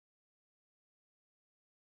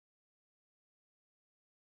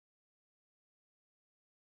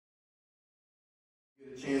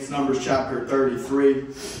Chance Numbers chapter 33,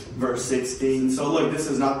 verse 16. So look, this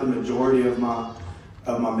is not the majority of my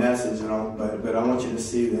message, but I want you to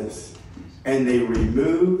see this. And they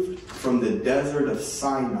removed from the desert of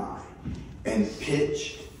Sinai and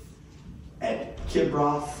pitched at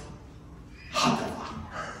Kibrothhattaavah.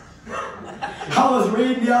 I was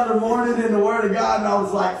reading the other morning in the Word of God, and I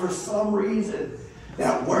was like, for some reason,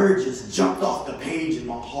 that word just jumped off the page in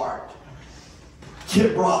my heart.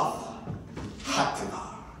 Kibroth-hattaavah.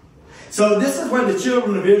 So this is where the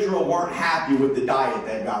children of Israel weren't happy with the diet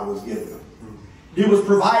that God was giving them. He was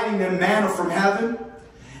providing them manna from heaven,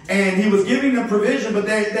 and He was giving them provision, but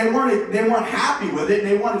they weren't happy with it, and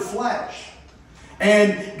they wanted flesh.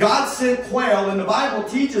 And God sent quail, and the Bible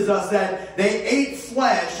teaches us that they ate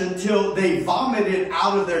flesh until they vomited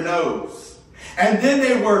out of their nose. And then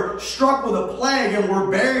they were struck with a plague and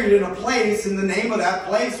were buried in a place, and the name of that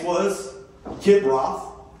place was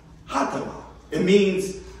Kibroth-hattaavah. It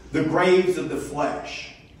means the graves of the flesh.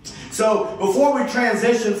 So before we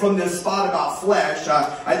transition from this spot about flesh,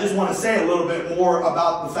 I just want to say a little bit more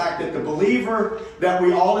about the fact that the believer, that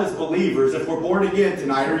we all as believers, if we're born again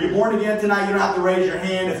tonight, are you born again tonight? You don't have to raise your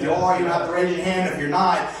hand. If you are, you don't have to raise your hand if you're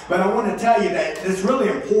not. But I want to tell you that it's really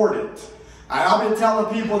important. I've been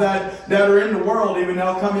telling people that are in the world, even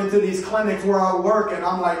they'll come into these clinics where I work, and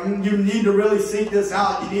I'm like, you need to really seek this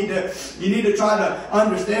out. You need to try to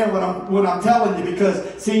understand what I'm telling you,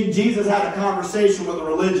 because see, Jesus had a conversation with a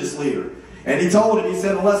religious leader, and he told him, he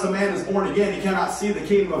said, unless a man is born again, he cannot see the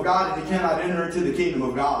kingdom of God, and he cannot enter into the kingdom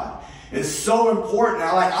of God. It's so important.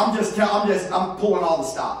 I'm pulling all the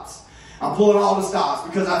stops. I'm pulling all the stops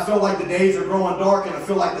because I feel like the days are growing dark, and I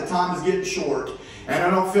feel like the time is getting short.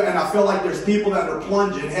 And I feel like there's people that are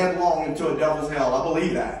plunging headlong into a devil's hell. I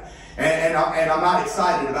believe that. And I'm not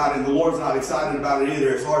excited about it. And the Lord's not excited about it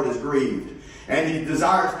either. His heart is grieved. And He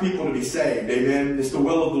desires people to be saved. Amen. It's the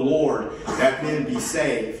will of the Lord that men be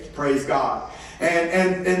saved. Praise God.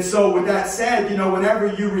 And so with that said, whenever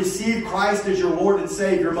you receive Christ as your Lord and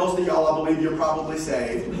Savior, most of y'all, I believe you're probably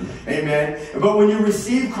saved. Amen. But when you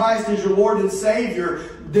receive Christ as your Lord and Savior,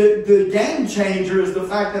 the game changer is the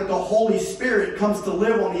fact that the Holy Spirit comes to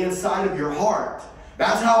live on the inside of your heart.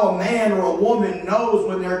 That's how a man or a woman knows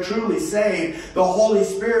when they're truly saved. The Holy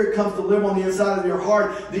Spirit comes to live on the inside of your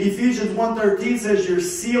heart. The Ephesians 1:13 says you're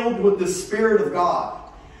sealed with the Spirit of God.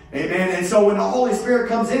 Amen. And so when the Holy Spirit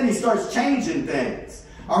comes in, He starts changing things.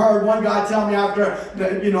 I heard one guy tell me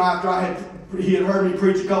he had heard me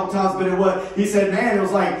preach a couple times, but he said, man, it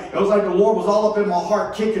was like the Lord was all up in my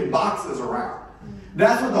heart kicking boxes around.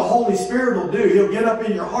 That's what the Holy Spirit will do. He'll get up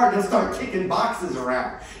in your heart and He'll start kicking boxes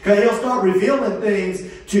around. Okay, He'll start revealing things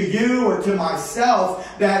to you or to myself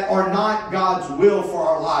that are not God's will for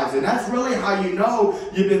our lives. And that's really how you know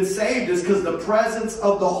you've been saved, is because the presence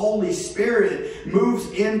of the Holy Spirit moves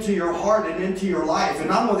into your heart and into your life. And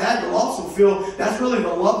not only that, you'll also feel that's really the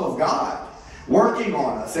love of God working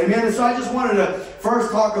on us. Amen. And so I just wanted to first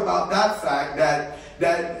talk about that fact that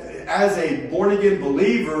as a born-again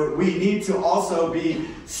believer, we need to also be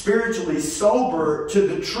spiritually sober to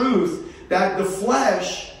the truth that the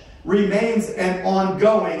flesh remains an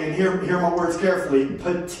ongoing, and hear my words carefully,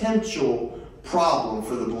 potential problem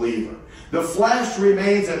for the believer. The flesh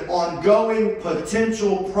remains an ongoing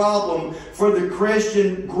potential problem for the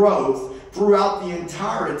Christian growth throughout the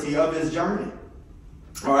entirety of his journey.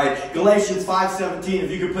 All right, Galatians 5:17,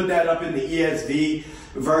 if you could put that up in the ESV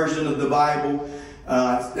version of the Bible.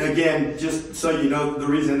 Again, just so you know, the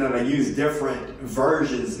reason that I use different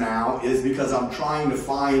versions now is because I'm trying to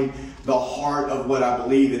find the heart of what I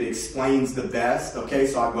believe it explains the best. Okay,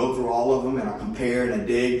 so I go through all of them and I compare and I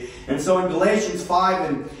dig. And so in Galatians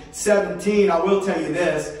 5:17, I will tell you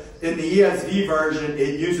this. In the ESV version,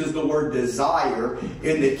 it uses the word desire.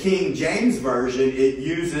 In the King James version, it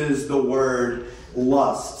uses the word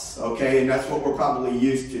lusts. Okay, and that's what we're probably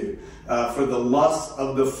used to. For the lust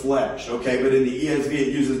of the flesh, okay? But in the ESV, it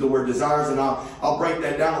uses the word desires, and I'll break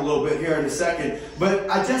that down a little bit here in a second. But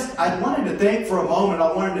I wanted to think for a moment,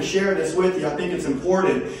 I wanted to share this with you. I think it's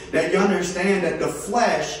important that you understand that the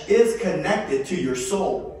flesh is connected to your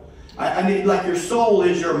soul. I mean, like your soul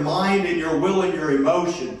is your mind and your will and your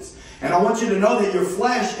emotions. And I want you to know that your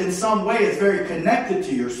flesh in some way is very connected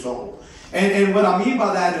to your soul. And what I mean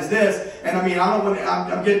by that is this, and I mean,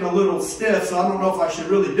 I'm getting a little stiff, so I don't know if I should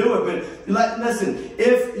really do it, but listen,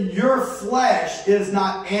 if your flesh is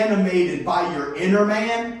not animated by your inner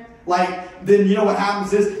man, then you know what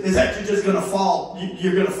happens is that you're just going to fall,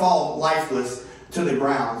 you're going to fall lifeless to the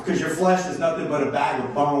ground, because your flesh is nothing but a bag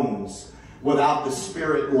of bones without the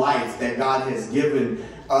spirit life that God has given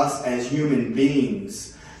us as human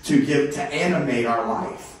beings to animate our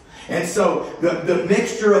life. And so the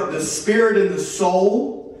mixture of the spirit and the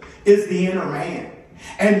soul is the inner man.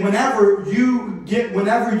 And whenever you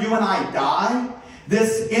and I die,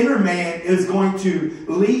 this inner man is going to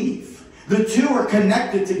leave. The two are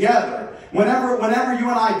connected together. Whenever you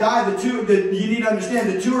and I die, you need to understand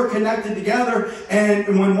the two are connected together, and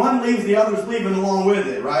when one leaves, the other's leaving along with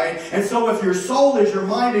it, right? And so if your soul is your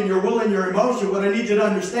mind and your will and your emotion, what I need you to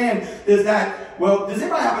understand is that, well, does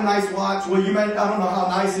anybody have a nice watch? Well, I don't know how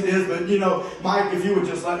nice it is, but Mike, if you would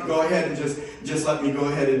just let me go ahead and just let me go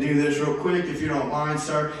ahead and do this real quick, if you don't mind,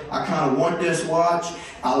 sir. I kind of want this watch.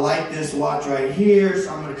 I like this watch right here,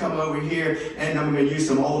 so I'm going to come over here and I'm going to use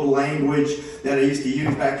some old language that I used to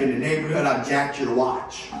use back in the neighborhood. I jacked your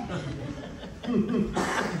watch.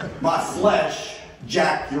 My flesh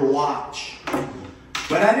jacked your watch.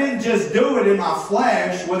 But I didn't just do it in my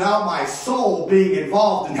flesh without my soul being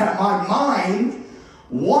involved in that. My mind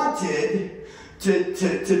wanted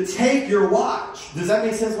to take your watch. Does that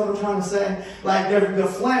make sense what I'm trying to say? Like the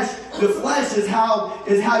flesh is how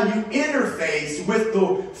you interface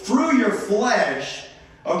through your flesh.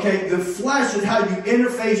 Okay, the flesh is how you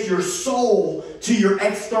interface your soul to your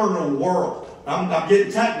external world. I'm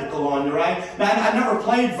getting technical on you, right? I never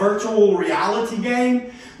played virtual reality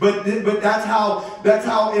game, but that's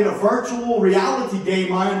how in a virtual reality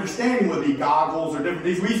game, my understanding would be goggles or different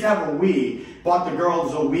things. We used to have a Wii. Bought the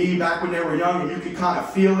girls a Wii back when they were young, and you could kind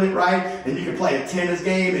of feel it, right? And you could play a tennis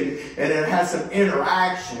game, and it has some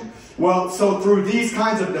interaction. Well, so through these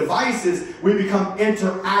kinds of devices, we become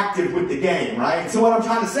interactive with the game, right? So what I'm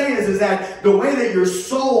trying to say is that the way that your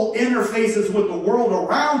soul interfaces with the world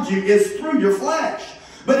around you is through your flesh.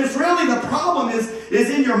 But it's really the problem is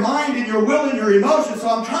in your mind and your will and your emotions. So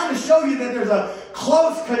I'm trying to show you that there's a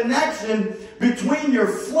close connection between your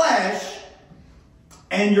flesh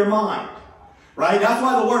and your mind, right? That's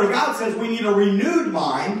why the Word of God says we need a renewed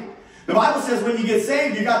mind. The Bible says when you get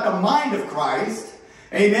saved, you got the mind of Christ.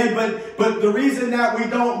 Amen. But the reason that we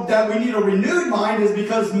need a renewed mind is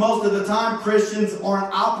because most of the time Christians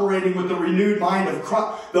aren't operating with the renewed mind of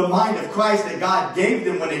Christ, the mind of Christ that God gave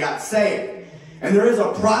them when they got saved. And there is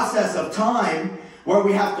a process of time where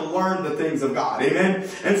we have to learn the things of God. Amen.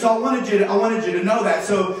 And so I wanted you to know that.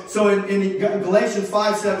 So in Galatians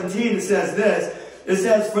 5:17 it says this. It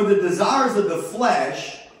says, "For the desires of the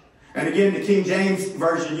flesh," and again the King James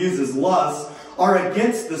Version uses lust, "are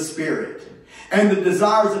against the spirit. And the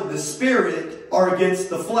desires of the spirit are against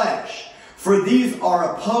the flesh. For these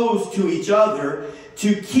are opposed to each other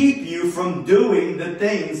to keep you from doing the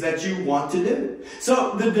things that you want to do."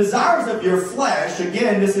 So the desires of your flesh,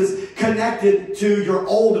 again, this is connected to your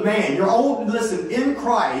old man. Listen, in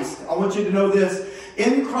Christ, I want you to know this.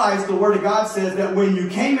 In Christ, the Word of God says that when you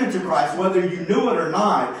came into Christ, whether you knew it or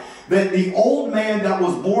not, that the old man that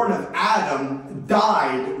was born of Adam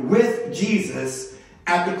died with Jesus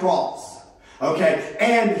at the cross. Okay,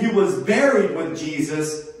 and he was buried with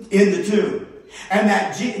Jesus in the tomb. And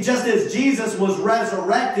that just as Jesus was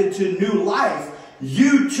resurrected to new life,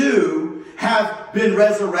 you too have been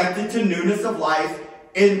resurrected to newness of life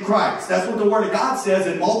in Christ. That's what the Word of God says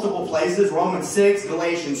in multiple places, Romans 6,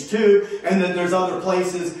 Galatians 2, and then there's other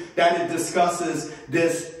places that it discusses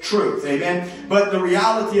this truth. Amen. But the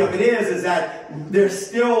reality of it is that there's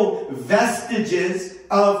still vestiges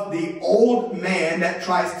of the old man that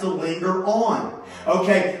tries to linger on.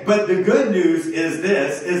 Okay, but the good news is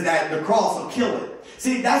this, is that the cross will kill it.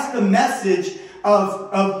 See, that's the message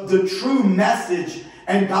of the true message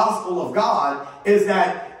and gospel of God, is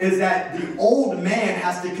that the old man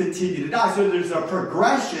has to continue to die. So there's a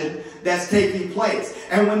progression that's taking place.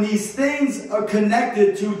 And when these things are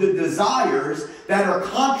connected to the desires that are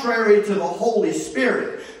contrary to the Holy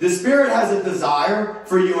Spirit, the Spirit has a desire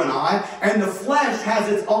for you and I, and the flesh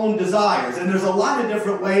has its own desires. And there's a lot of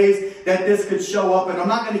different ways that this could show up, and I'm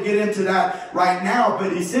not going to get into that right now,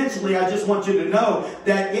 but essentially I just want you to know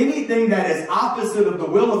that anything that is opposite of the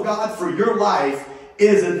will of God for your life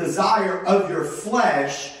is a desire of your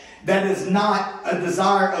flesh that is not a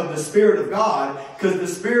desire of the Spirit of God, because the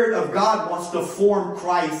Spirit of God wants to form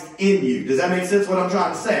Christ in you. Does that make sense what I'm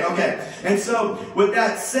trying to say? Okay. And so with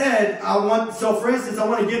that said, for instance, I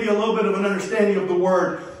want to give you a little bit of an understanding of the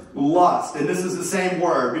word lust. And this is the same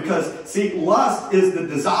word, because see, lust is the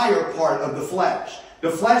desire part of the flesh. The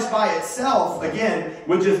flesh by itself, again,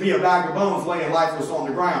 would just be a bag of bones laying lifeless on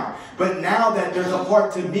the ground. But now that there's a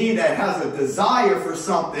part to me that has a desire for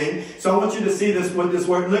something, so I want you to see this with this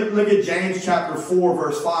word. Look at James chapter 4,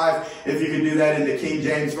 verse 5, if you can do that in the King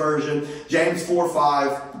James Version. James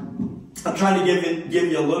 4:5. I'm trying to give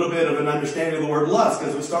you a little bit of an understanding of the word lust,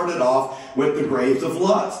 because we started off with the graves of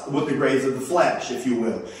lust, with the graves of the flesh, if you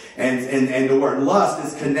will. And the word lust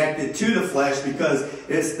is connected to the flesh because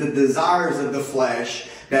it's the desires of the flesh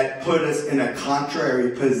that put us in a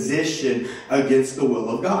contrary position against the will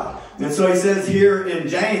of God. And so he says here in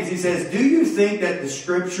James, he says, do you think that the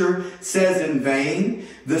scripture says in vain,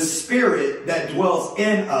 the spirit that dwells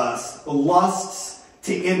in us lusts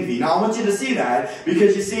to envy? Now I want you to see that,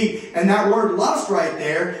 because you see, and that word lust right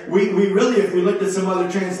there, we really, if we looked at some other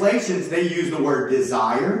translations, they use the word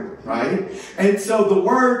desire, right? And so the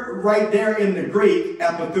word right there in the Greek,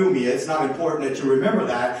 epithumia, it's not important that you remember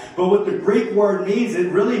that, but what the Greek word means,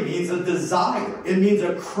 it really means a desire. It means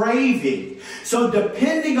a craving. So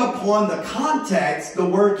depending upon the context, the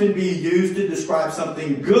word can be used to describe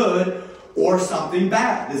something good or something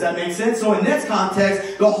bad. Does that make sense? So in this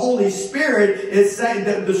context, the Holy Spirit is saying,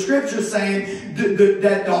 that the scripture is saying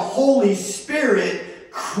that the Holy Spirit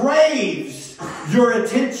craves your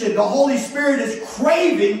attention. The Holy Spirit is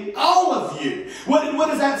craving all of you. What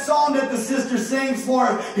is that song that the sister sings for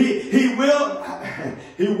him? He will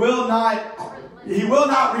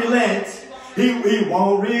not relent. He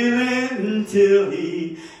won't relent until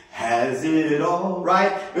he has it all,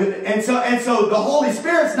 right? And so the Holy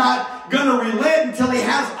Spirit's not going to relent until he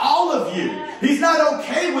has all of you. He's not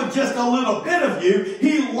okay with just a little bit of you.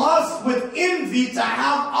 He lusts with envy to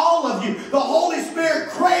have all of you. The Holy Spirit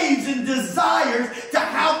craves and desires to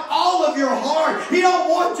have all of your heart. He don't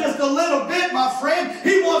want just a little bit, my friend.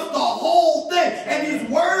 He wants the whole thing. And he's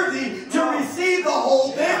worthy to receive the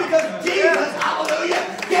whole thing because Jesus,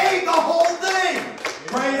 hallelujah, gave the whole thing.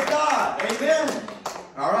 Praise God. Amen.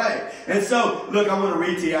 All right. And so, look, I'm going to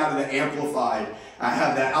read to you out of the Amplified. I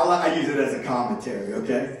have that. I use it as a commentary,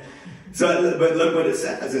 okay? So, but look what it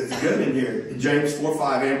says. It's good in here. James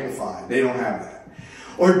 4:5 Amplified. They don't have that.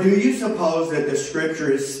 Or do you suppose that the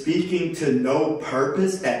scripture is speaking to no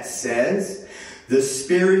purpose that says, the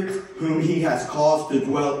Spirit whom he has caused to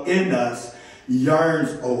dwell in us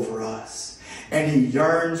yearns over us, and he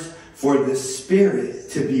yearns for the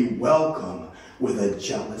Spirit to be welcome with a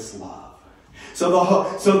jealous love. So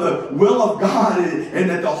the will of God and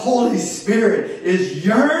that the Holy Spirit is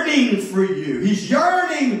yearning for you. He's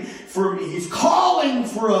yearning for me. He's calling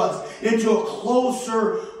for us into a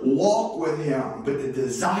closer walk with him. But the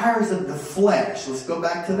desires of the flesh, let's go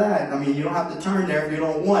back to that. I mean, you don't have to turn there if you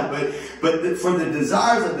don't want. But for the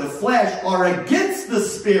desires of the flesh are against the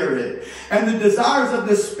Spirit. And the desires of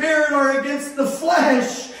the Spirit are against the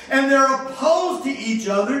flesh. And they're opposed to each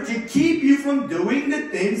other to keep you from doing the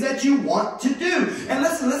things that you want to do. And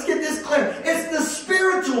listen, let's get this clear. It's the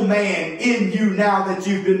spiritual man in you now that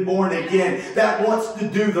you've been born again that wants to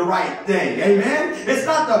do the right thing. Amen? It's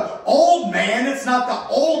not the old man. It's not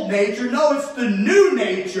the old nature. No, it's the new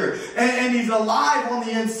nature. And he's alive on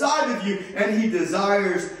the inside of you. And he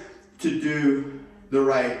desires to do the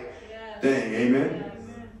right thing. Amen?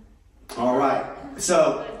 All right.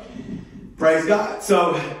 So, praise God.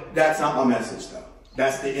 So, that's not my message, though.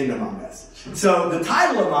 That's the end of my message. So, the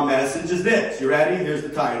title of my message is this. You ready? Here's the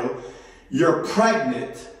title. You're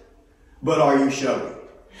pregnant, but are you showing?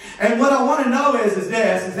 And what I want to know is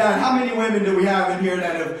that how many women do we have in here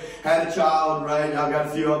that have had a child, right? I've got a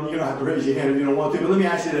few of them. You don't have to raise your hand if you don't want to. But let me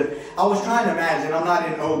ask you this. I was trying to imagine. I'm not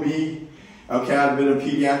in OB. Okay, I've been a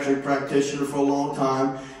pediatric practitioner for a long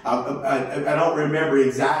time. I don't remember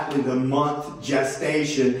exactly the month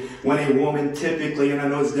gestation when a woman typically, and I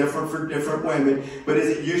know it's different for different women, but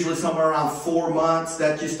is it usually somewhere around 4 months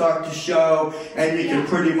that you start to show and you can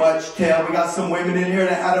pretty much tell? We got some women in here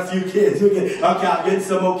that had a few kids. Okay, I'm getting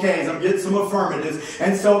some okays, I'm getting some affirmatives.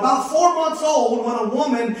 And so about 4 months old, when a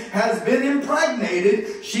woman has been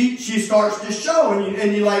impregnated, she starts to show.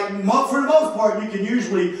 And you like, for the most part, you can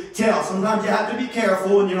usually tell. Sometimes you have to be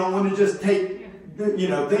careful and you don't want to just think that you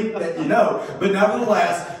know. But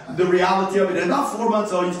nevertheless, the reality of it is about 4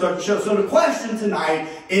 months old, you start to show. So the question tonight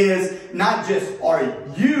is not just are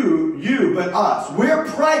you, but us. We're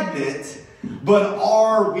pregnant, but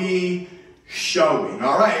are we showing?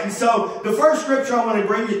 All right. And so the first scripture I want to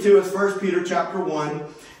bring you to is 1 Peter chapter 1,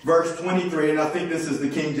 verse 23. And I think this is the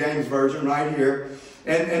King James Version right here.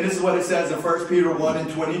 And this is what it says in 1 Peter 1 and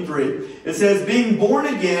 23. It says, being born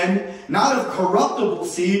again, not of corruptible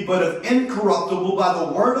seed, but of incorruptible by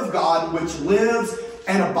the word of God, which lives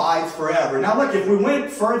and abides forever. Now look, if we went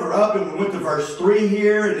further up and we went to verse 3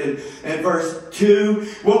 here and verse 2,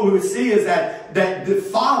 what we would see is that the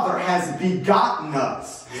Father has begotten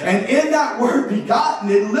us. And in that word begotten,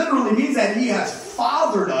 it literally means that he has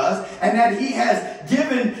fathered us, and that he has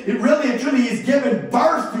given, really and truly, he's given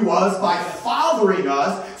birth to us by fathering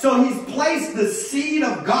us. So he's placed the seed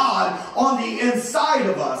of God on the inside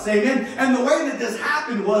of us. Amen. And the way that this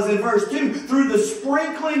happened was in verse 2, through the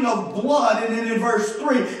sprinkling of blood, and then in verse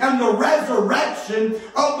 3, and the resurrection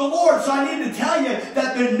of the Lord. So I need to tell you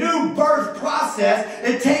that the new birth process,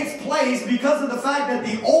 it takes place because of the fact that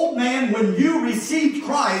the old man, when you received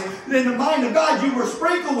Christ, in the mind of God, you were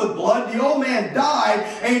sprinkled with blood. The old man died.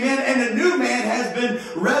 Amen. And a new man has been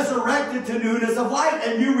resurrected to newness of life,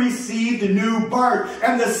 and you received a new birth.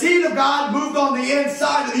 And the seed of God moved on the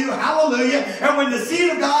inside of you. Hallelujah. And when the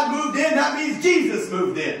seed of God moved in, that means Jesus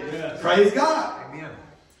moved in. Yes. Praise God. Amen.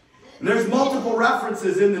 And there's multiple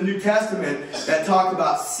references in the New Testament that talk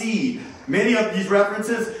about seed. Many of these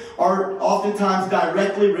references are oftentimes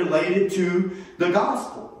directly related to the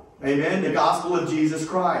gospel. Amen. The gospel of Jesus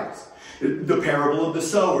Christ. The parable of the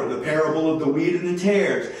sower, the parable of the wheat and the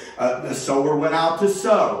tares. The sower went out to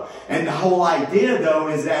sow. And the whole idea, though,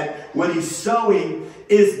 is that what he's sowing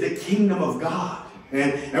is the kingdom of God.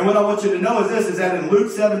 And what I want you to know is this, is that in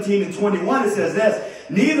Luke 17 and 21, it says this,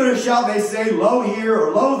 neither shall they say, lo here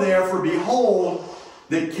or lo there, for behold,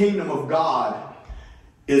 the kingdom of God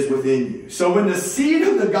is within you. So when the seed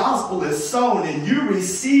of the gospel is sown and you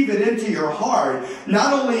receive it into your heart,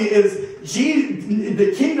 not only is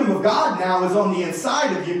the kingdom of God now is on the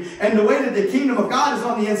inside of you, and the way that the kingdom of God is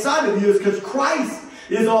on the inside of you is because Christ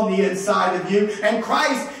is on the inside of you, and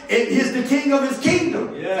Christ is the king of his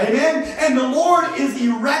kingdom. Yeah. Amen. And the Lord is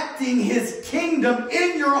erecting his kingdom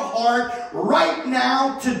in your heart right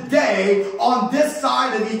now, today, on this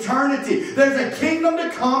side of eternity. There's a kingdom to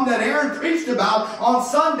come that Aaron preached about on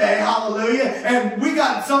Sunday. Hallelujah. And we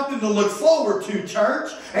got something to look forward to,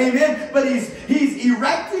 church. Amen. But he's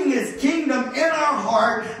erecting his kingdom in our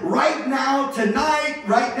heart right now, tonight,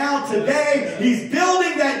 right now, today. He's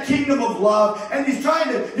building that kingdom of love, and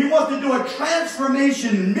he wants to do a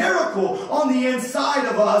transformation miracle on the inside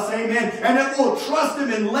of us. Amen. And that we'll trust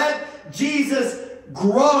him and let Jesus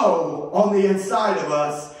grow on the inside of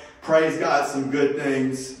us. Praise God. Some good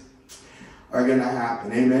things are going to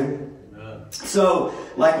happen. Amen. So,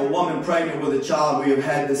 like a woman pregnant with a child, we have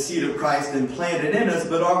had the seed of Christ implanted in us,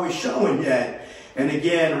 but are we showing yet? And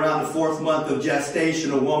again, around the 4th month of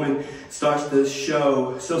gestation, a woman starts to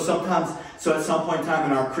show. So at some point in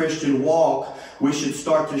time in our Christian walk, we should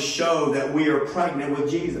start to show that we are pregnant with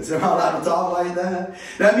Jesus. Am I allowed to talk like that?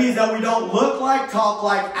 That means that we don't look like, talk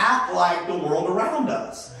like, act like the world around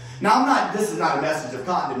us. Now, this is not a message of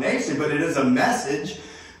condemnation, but it is a message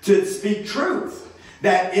to speak truth.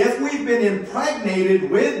 That if we've been impregnated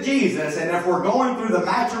with Jesus, and if we're going through the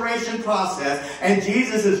maturation process, and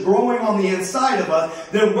Jesus is growing on the inside of us,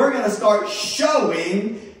 then we're going to start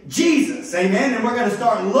showing Jesus. Amen. And we're going to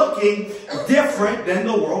start looking different than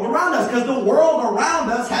the world around us, because the world around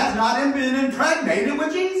us has not been impregnated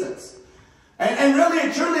with Jesus. And really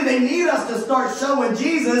and truly, they need us to start showing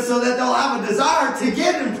Jesus so that they'll have a desire to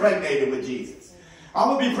get impregnated with Jesus. I'm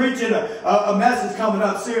going to be preaching a message coming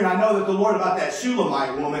up soon. I know that the Lord about that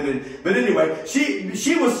Shulamite woman. But anyway,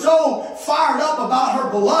 she was so fired up about her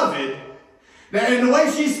beloved, and the way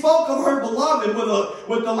she spoke of her beloved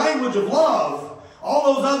with the language of love,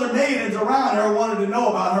 all those other maidens around her wanted to know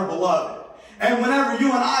about her beloved. And whenever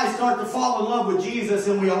you and I start to fall in love with Jesus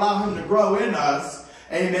and we allow him to grow in us,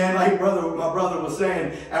 amen, like my brother was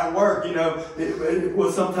saying at work, it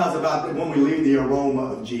was sometimes about when we leave the aroma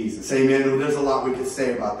of Jesus. Amen. And there's a lot we could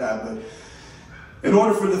say about that. But in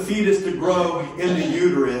order for the fetus to grow in the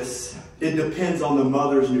uterus, it depends on the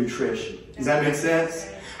mother's nutrition. Does that make sense?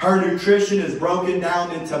 Her nutrition is broken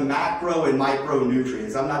down into macro and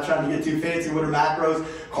micronutrients. I'm not trying to get too fancy. What are macros?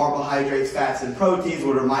 Carbohydrates, fats, and proteins.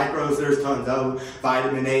 What are micros? There's tons of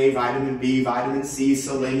vitamin A, vitamin B, vitamin C,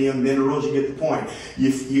 selenium, minerals. You get the point.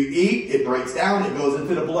 If you eat, it breaks down. It goes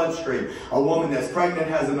into the bloodstream. A woman that's pregnant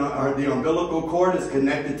has the umbilical cord is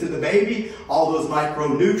connected to the baby. All those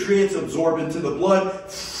micronutrients absorb into the blood,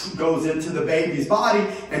 goes into the baby's body,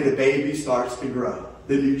 and the baby starts to grow.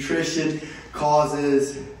 The nutrition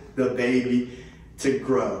causes the baby to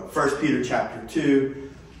grow. 1 Peter chapter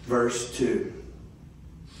 2, verse 2.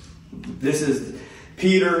 This is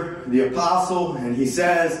Peter, the apostle, and he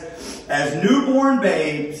says, as newborn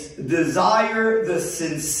babes, desire the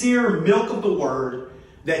sincere milk of the word,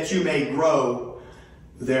 that you may grow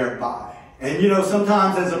thereby. And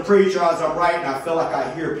sometimes as a preacher, as I'm writing, I feel like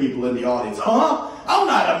I hear people in the audience. I'm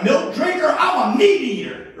not a milk drinker, I'm a meat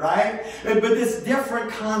eater. Right? But this different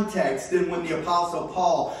context than when the Apostle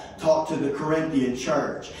Paul talked to the Corinthian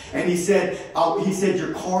church. And he said,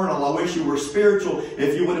 you're carnal. I wish you were spiritual.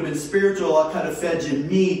 If you would have been spiritual, I could have fed you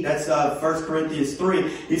meat. That's 1 Corinthians 3.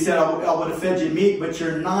 He said, I would have fed you meat, but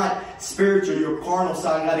you're not spiritual. You're carnal, so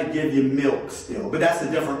I got to give you milk still. But that's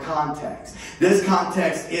a different context. This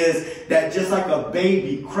context is that just like a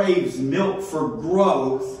baby craves milk for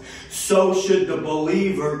growth, so should the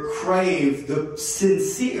believer crave the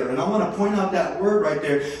sincere. And I want to point out that word right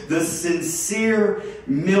there. The sincere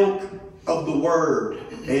milk of the word.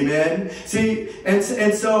 Amen. See, and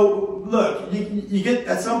so, look, you get,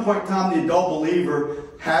 at some point in time, the adult believer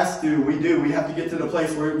we have to get to the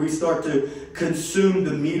place where we start to consume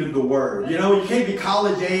the meat of the word. You know, you can't be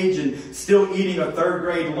college age and still eating a 3rd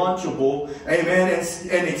grade Lunchable, amen,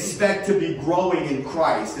 and expect to be growing in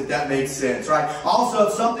Christ, if that makes sense, right? Also,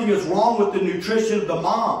 if something is wrong with the nutrition of the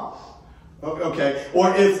mom, okay,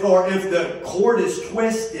 or if the cord is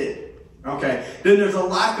twisted, okay, then there's a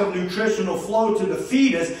lack of nutritional flow to the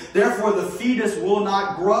fetus. Therefore, the fetus will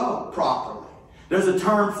not grow properly. There's a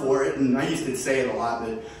term for it, and I used to say it a lot, but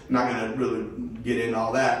I'm not going to really get into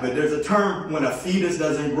all that. But there's a term when a fetus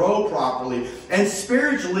doesn't grow properly. And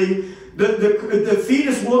spiritually, the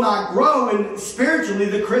fetus will not grow, and spiritually,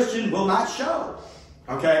 the Christian will not show.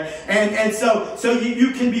 Okay? And so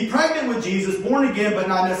you can be pregnant with Jesus, born again, but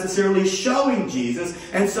not necessarily showing Jesus.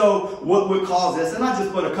 And so what would cause this? And I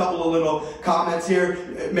just put a couple of little comments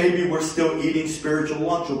here. Maybe we're still eating spiritual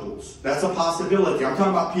Lunchables. That's a possibility. I'm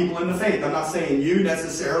talking about people in the faith. I'm not saying you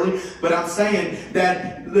necessarily, but I'm saying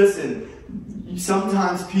that, listen,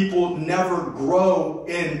 sometimes people never grow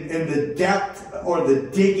in the depth or the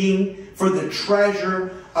digging for the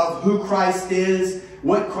treasure of who Christ is,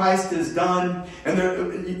 what Christ has done. And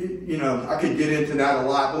there, you know, I could get into that a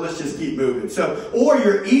lot, but let's just keep moving. So, or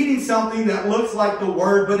you're eating something that looks like the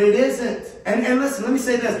word, but it isn't. And listen, let me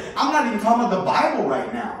say this. I'm not even talking about the Bible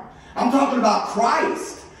right now. I'm talking about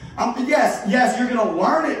Christ. Yes, you're going to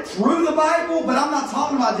learn it through the Bible, but I'm not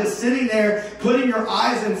talking about just sitting there, putting your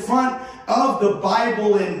eyes in front of the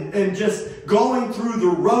Bible and just going through the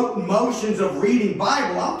rote motions of reading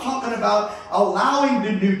Bible. I'm talking about allowing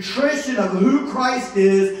the nutrition of who Christ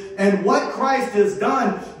is and what Christ has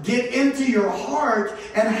done get into your heart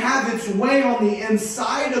and have its way on the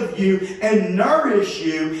inside of you and nourish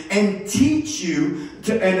you and teach you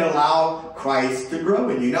and allow Christ to grow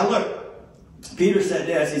in you. Now look, Peter said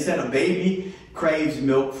this. He said a baby craves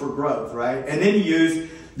milk for growth, right? And then he used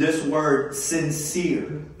this word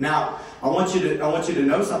sincere. Now, I want you to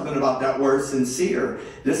know something about that word sincere.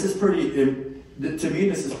 This is pretty, to me,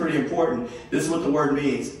 this is pretty important. This is what the word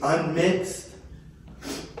means. Unmixed,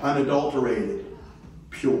 unadulterated,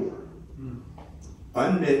 pure.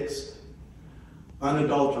 Unmixed,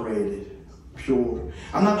 unadulterated, pure.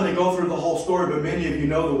 I'm not going to go through the whole story, but many of you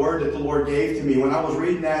know the word that the Lord gave to me. When I was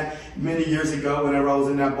reading that many years ago, whenever I was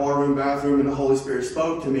in that barroom bathroom, and the Holy Spirit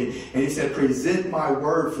spoke to me, and He said, present my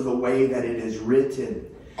word for the way that it is written.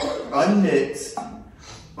 Unmixed,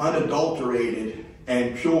 unadulterated,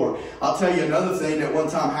 and pure. I'll tell you another thing that one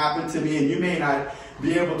time happened to me, and you may not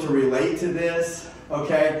be able to relate to this,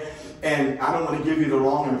 okay? And I don't want to give you the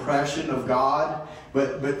wrong impression of God,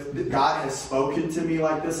 but God has spoken to me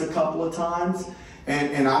like this a couple of times, and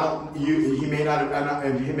He may not have,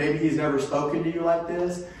 and maybe He's never spoken to you like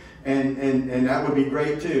this, and that would be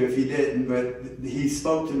great too if He didn't. But He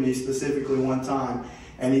spoke to me specifically one time,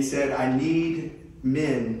 and He said, I need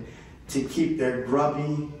men to keep their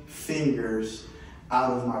grubby fingers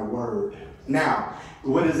out of my word. Now,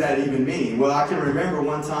 what does that even mean? Well, I can remember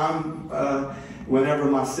one time whenever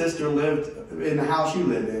my sister lived in the house you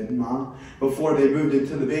live in, Mom, before they moved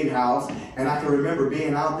into the big house, and I can remember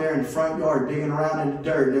being out there in the front yard digging around in the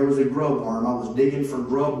dirt, and there was a grub worm. I was digging for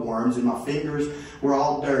grub worms, and my fingers were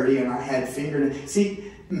all dirty, and I had fingernails.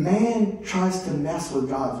 See, man tries to mess with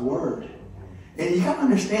God's word. And you got to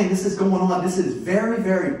understand, this is going on. This is very,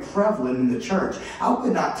 very prevalent in the church. I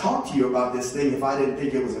would not talk to you about this thing if I didn't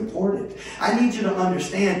think it was important. I need you to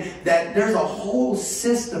understand that there's a whole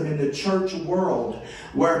system in the church world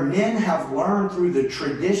where men have learned through the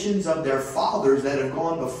traditions of their fathers that have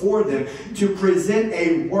gone before them to present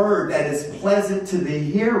a word that is pleasant to the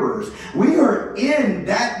hearers. We are in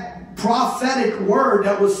that prophetic word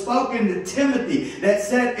that was spoken to Timothy that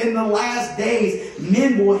said in the last days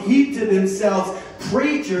men will heap to themselves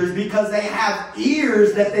preachers because they have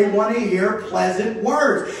ears that they want to hear pleasant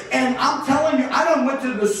words. And I'm telling you, I done went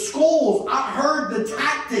to the schools. I heard the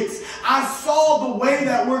tactics. I saw the way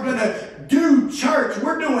that we're going to do church.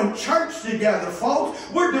 We're doing church together, folks.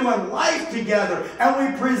 We're doing life together.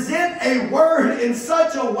 And we present a word in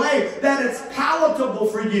such a way that it's palatable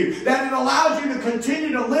for you, that it allows you to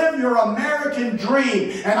continue to live your American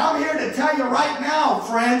dream. And I'm here to tell you right now,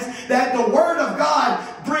 friends, that the Word of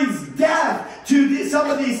God brings death to some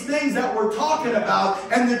of these things that we're talking about,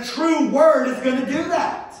 and the true Word is going to do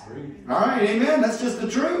that. All right, amen. That's just the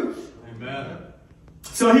truth. Amen.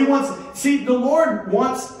 So he wants, see, the Lord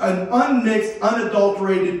wants an unmixed,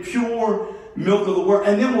 unadulterated, pure milk of the Word,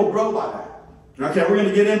 and then we'll grow by that. Okay, we're going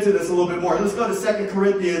to get into this a little bit more. Let's go to 2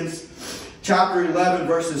 Corinthians chapter 11,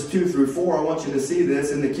 verses 2 through 4. I want you to see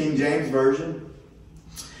this in the King James Version.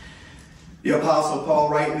 The Apostle Paul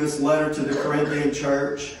writing this letter to the Corinthian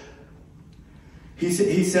church. He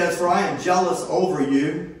says, "For I am jealous over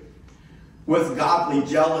you with godly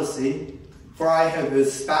jealousy, for I have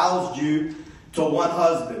espoused you to one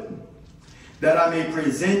husband, that I may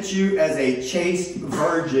present you as a chaste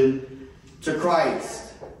virgin to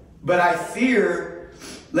Christ. But I fear,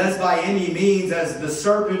 lest by any means, as the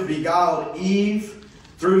serpent beguiled Eve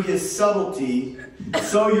through his subtlety,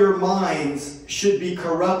 so your minds should be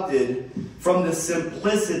corrupted from the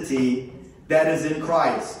simplicity that is in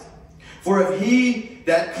Christ. For if he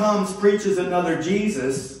that comes preaches another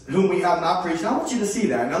Jesus, whom we have not preached." I want you to see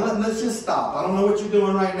that. Now let's just stop. I don't know what you're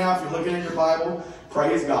doing right now. If you're looking at your Bible,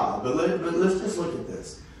 praise God. But let's just look at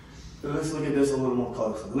this. Let's look at this a little more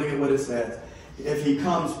closely. Look at what it says. If he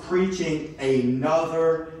comes preaching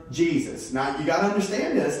another Jesus. Now you got to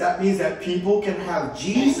understand this. That means that people can have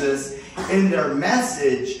Jesus in their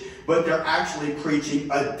message, but they're actually preaching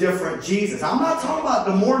a different Jesus. I'm not talking about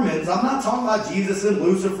the Mormons. I'm not talking about Jesus and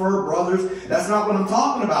Lucifer brothers. That's not what I'm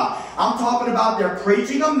talking about. I'm talking about they're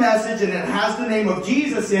preaching a message and it has the name of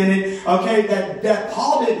Jesus in it, okay, that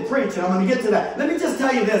Paul didn't preach. And I'm going to get to that. Let me just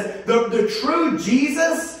tell you this. The true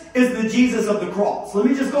Jesus is the Jesus of the cross. Let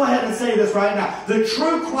me just go ahead and say this right now. The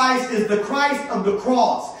true Christ is the Christ of the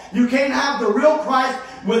cross. You can't have the real Christ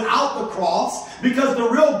without the cross, because the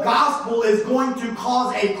real gospel is going to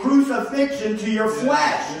cause a crucifixion to your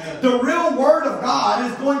flesh. The real Word of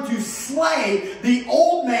God is going to slay the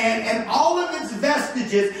old man and all of its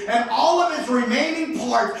vestiges and all of its remaining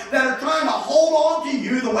parts that are trying to hold on to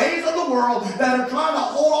you, the ways of the world that are trying to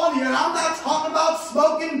hold on to you. And I'm not talking about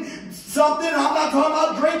smoking something. I'm not talking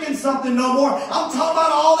about drinking something no more. I'm talking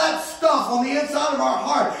about all that stuff on the inside of our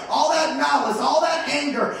heart. All that malice, all that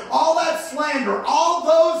anger, all that slander, all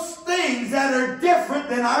those things that are different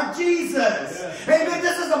than our Jesus. Amen.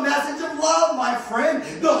 This is a message of love, my friend.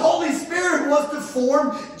 The Holy Spirit wants to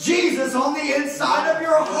form Jesus on the inside of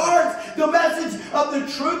your heart. The message of the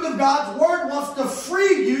truth of God's Word wants to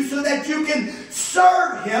free you so that you can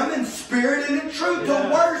serve Him in spirit and in truth, to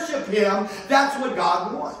worship Him. That's what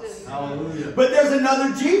God wants. Hallelujah. But there's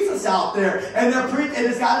another Jesus out there, and and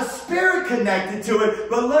it's got a spirit connected to it.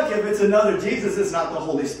 But look, if it's another Jesus, it's not the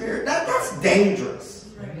Holy Spirit. That's dangerous.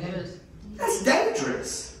 That's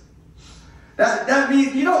dangerous. That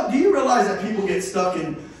means, do you realize that people get stuck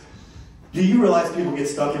in,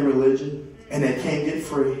 religion and they can't get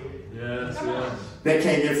free? Yes, yes. They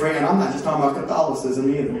can't get free, and I'm not just talking about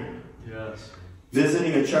Catholicism either. Yes.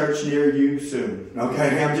 Visiting a church near you soon.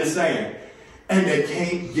 Okay, I'm just saying. And they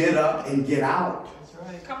can't get up and get out. That's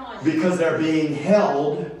right. Come on. Because they're being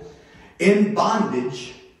held in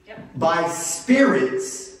bondage by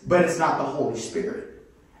spirits, but it's not the Holy Spirit.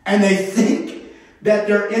 And they think that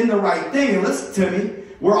they're in the right thing. And listen to me,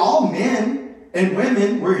 we're all men and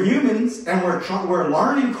women. We're humans, and we're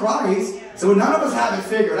learning Christ. So none of us have it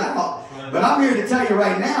figured out. But I'm here to tell you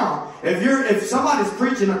right now, if somebody's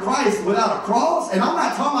preaching a Christ without a cross, and I'm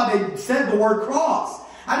not talking about they said the word cross.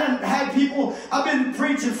 I've been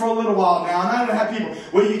preaching for a little while now, and I don't have people,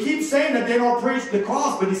 well, you keep saying that they don't preach the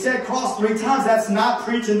cross, but he said cross 3 times. That's not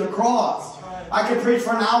preaching the cross. I could preach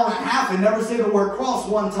for an hour and a half and never say the word cross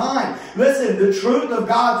 1 time. Listen, the truth of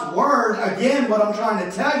God's Word, again, what I'm trying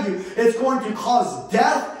to tell you, it's going to cause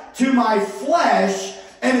death to my flesh,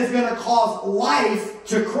 and it's going to cause life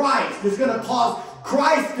to Christ. It's going to cause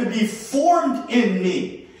Christ to be formed in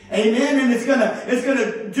me. Amen? And it's going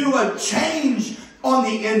to do a change on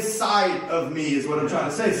the inside of me, is what I'm trying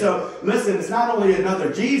to say. So, listen, it's not only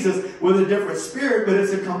another Jesus with a different spirit, but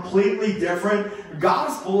it's a completely different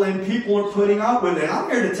gospel, and people are putting up with it. And I'm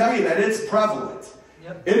here to tell you that it's prevalent.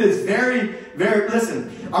 Yep. It is very, very,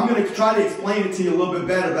 listen, I'm going to try to explain it to you a little bit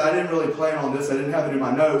better, but I didn't really plan on this. I didn't have it in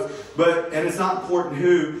my notes. And it's not important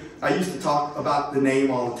who. I used to talk about the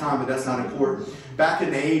name all the time, but that's not important. Back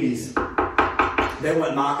in the 80s, They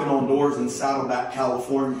went knocking on doors in Saddleback,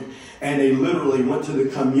 California. And they literally went to the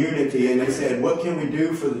community and they said, what can we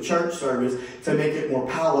do for the church service to make it more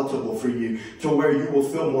palatable for you, to where you will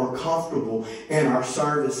feel more comfortable in our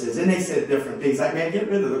services? And they said different things like, man, get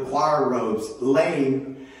rid of the choir robes,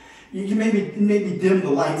 lame. You can maybe dim the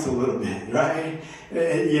lights a little bit, right?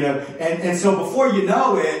 And so before you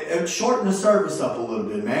know it, shorten the service up a little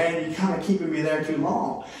bit, man. You're kind of keeping me there too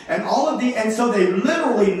long. And so they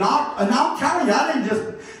literally knocked, and I'm telling you, I didn't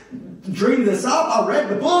just dream this up. I read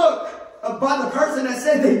the book by the person that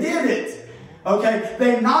said they did it. Okay?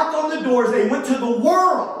 They knocked on the doors. They went to the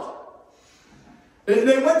world.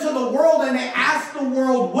 They went to the world and they asked the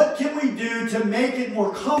world, what can we do to make it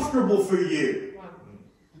more comfortable for you?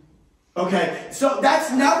 Okay, so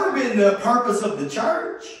that's never been the purpose of the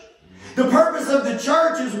church. The purpose of the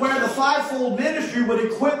church is where the fivefold ministry would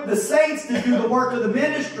equip the saints to do the work of the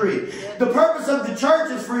ministry. The purpose of the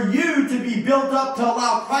church is for you to be built up to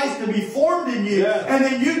allow Christ to be formed in you. And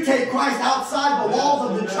then you take Christ outside the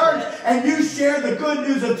walls of the church and you share the good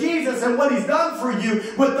news of Jesus and what He's done for you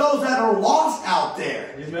with those that are lost out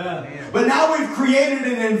there. Amen. But now we've created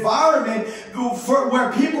an environment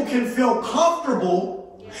where people can feel comfortable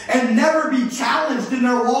and never be challenged in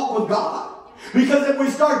their walk with God. Because if we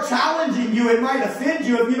start challenging you, it might offend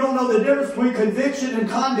you if you don't know the difference between conviction and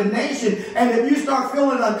condemnation. And if you start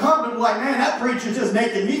feeling uncomfortable, like, man, that preacher's just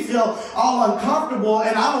making me feel all uncomfortable,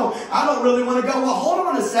 and I don't really want to go. Well, hold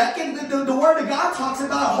on a second. The Word of God talks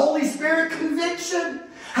about Holy Spirit conviction.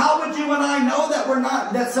 How would you and I know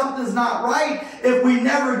that something's not right if we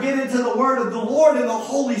never get into the Word of the Lord and the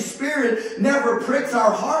Holy Spirit never pricks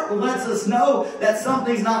our heart and lets us know that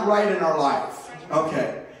something's not right in our life?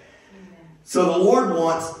 Okay. So the Lord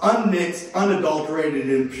wants unmixed, unadulterated,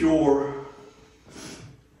 and pure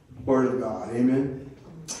Word of God. Amen.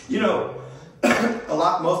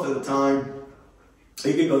 Most of the time,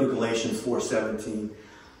 you can go to Galatians 4:17.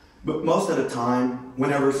 But most of the time,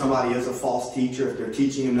 whenever somebody is a false teacher, if they're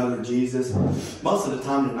teaching another Jesus, most of the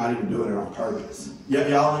time they're not even doing it on purpose.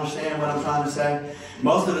 Y'all understand what I'm trying to say?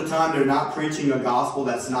 Most of the time they're not preaching a gospel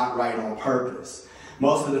that's not right on purpose.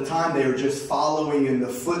 Most of the time they're just following in the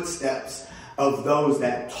footsteps of those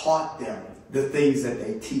that taught them the things that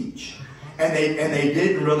they teach. And they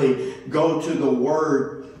didn't really go to the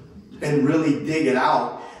Word and really dig it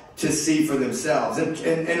out to see for themselves. And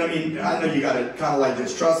I mean, I know you got to kind of like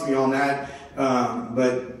just trust me on that.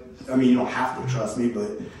 But I mean, you don't have to trust me,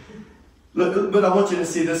 but I want you to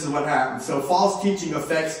see this is what happens. So false teaching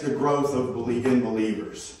affects the growth of in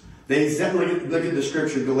believers. Look at the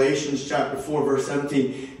scripture, Galatians chapter 4, verse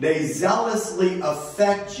 17. They zealously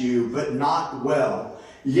affect you, but not well.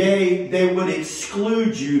 Yea, they would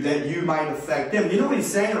exclude you that you might affect them. You know what he's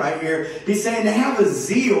saying right here? He's saying they have a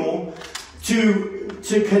zeal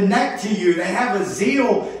to connect to you. They have a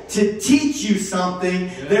zeal to teach you something.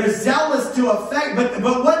 Yeah. They're zealous to affect, but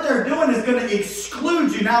what they're doing is going to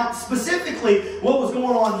exclude you. Now, specifically, what was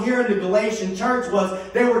going on here in the Galatian church was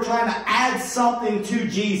they were trying to add something to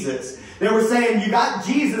Jesus. They were saying, you got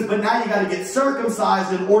Jesus, but now you got to get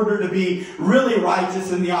circumcised in order to be really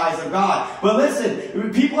righteous in the eyes of God. But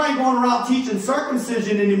listen, people ain't going around teaching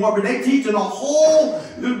circumcision anymore, but they're teaching a whole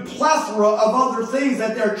plethora of other things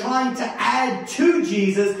that they're trying to add to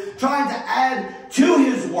Jesus, trying to add to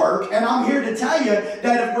His work. And I'm here to tell you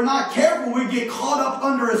that if we're not careful, we get caught up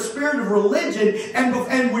under a spirit of religion, and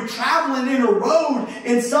we're traveling in a road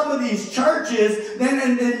in some of these churches.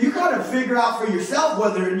 Then you got to figure out for yourself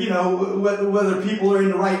whether people are in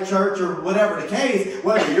the right church or whatever the case.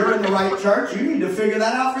 Whether you're in the right church, you need to figure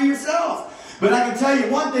that out for yourself. But I can tell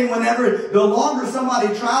you one thing, the longer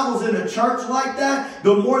somebody travels in a church like that,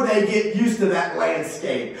 the more they get used to that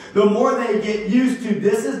landscape. The more they get used to,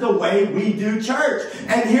 this is the way we do church.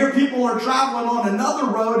 And here people are traveling on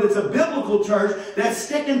another road. It's a biblical church that's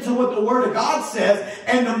sticking to what the Word of God says,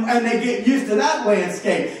 and they get used to that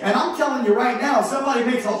landscape. And I'm telling you right now, if somebody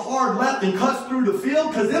makes a hard left and cuts through the field,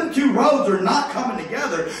 because them two roads are not coming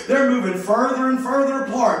together. They're moving further and further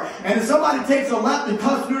apart. And if somebody takes a left and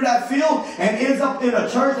cuts through that field and ends up in a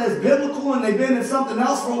church that's biblical and they've been in something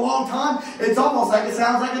else for a long time, it's almost like it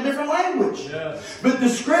sounds like a different language. Yes. But the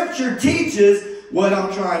scripture teaches what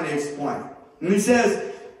I'm trying to explain. And he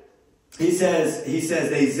says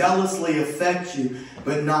they zealously affect you,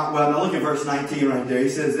 but not well. Now look at verse 19 right there. He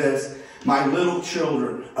says this, my little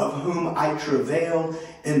children, of whom I travail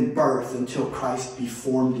in birth until Christ be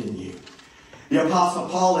formed in you. The Apostle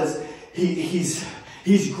Paul he's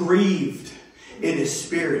grieved in his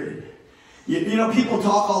spirit. You know, people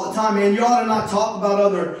talk all the time, man, you ought to not talk about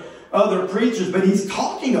other preachers, but he's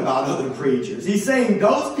talking about other preachers. He's saying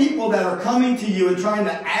those people that are coming to you and trying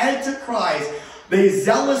to add to Christ, They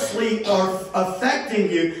zealously are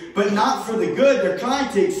affecting you, but not for the good. They're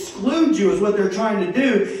trying to exclude you is what they're trying to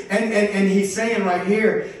do. And he's saying right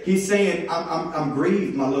here, he's saying, I'm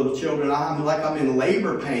grieved, my little children. I'm in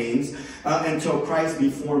labor pains until Christ be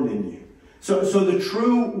formed in you. So the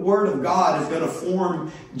true Word of God is going to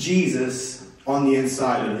form Jesus on the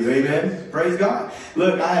inside of you. Amen? Praise God.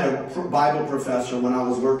 Look, I had a Bible professor when I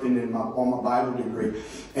was working on my Bible degree.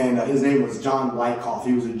 And his name was John Wyckoff.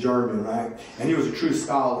 He was a German, right? And he was a true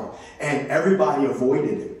scholar. And everybody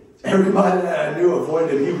avoided him. Everybody that I knew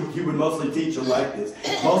avoided him. He would mostly teach electives.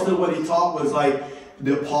 Most of what he taught was like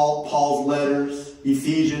Paul's letters,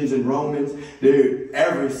 Ephesians and Romans. Dude,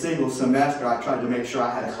 every single semester I tried to make sure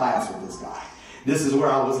I had a class with this guy. This is where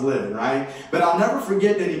I was living, right? But I'll never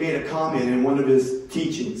forget that he made a comment in one of his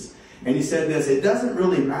teachings. And he said this: it doesn't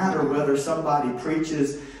really matter whether somebody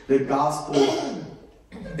preaches the gospel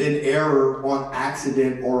in error, on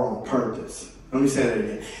accident, or on purpose. Let me say that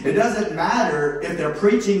again. It doesn't matter if they're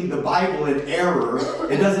preaching the Bible in error.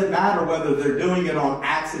 It doesn't matter whether they're doing it on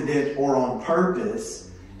accident or on purpose.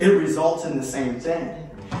 It results in the same thing.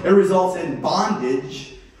 It results in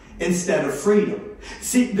bondage instead of freedom.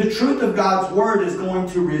 See, the truth of God's Word is going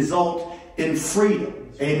to result in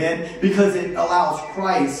freedom. Amen? Because it allows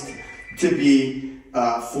Christ to be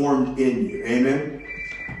formed in you. Amen?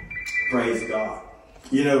 Praise God.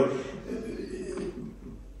 You know,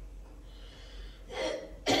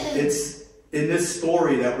 it's in this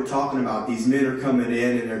story that we're talking about. These men are coming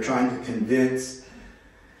in and they're trying to convince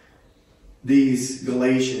these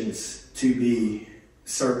Galatians to be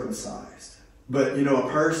circumcised. But, you know,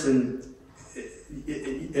 a person,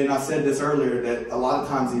 and I said this earlier, that a lot of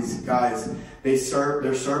times these guys, they're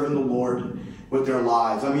serving the Lord with their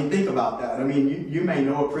lives. I mean, think about that. I mean, you may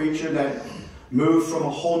know a preacher that moved from a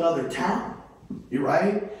whole other town. You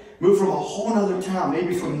right? Moved from a whole other town,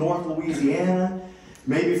 maybe from North Louisiana,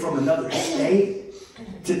 maybe from another state,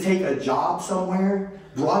 to take a job somewhere,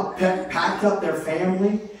 packed up their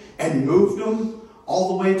family, and moved them all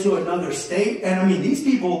the way to another state. And I mean, these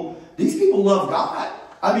people love God.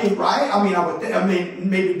 I mean, right? I mean,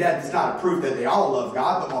 maybe that's not a proof that they all love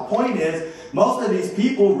God, but my point is, most of these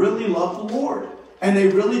people really love the Lord, and they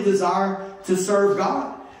really desire to serve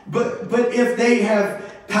God. But if they have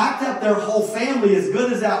packed up their whole family, as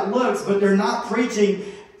good as that looks, but they're not preaching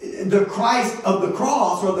the Christ of the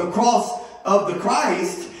cross, or the cross of the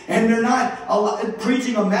Christ, and they're not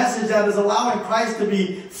preaching a message that is allowing Christ to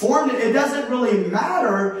be formed, it doesn't really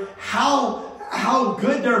matter how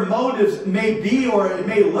good their motives may be, or it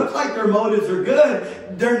may look like their motives are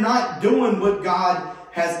good. They're not doing what God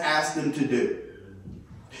has asked them to do.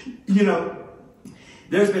 You know,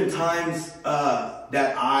 there's been times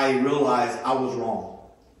that I realized I was wrong.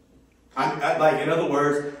 In other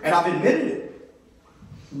words, and I've admitted it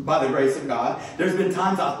by the grace of God. There's been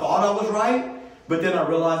times I thought I was right, but then I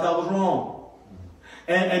realized I was wrong.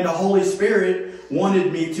 And the Holy Spirit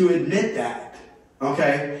wanted me to admit that.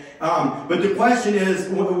 Okay? But the question is,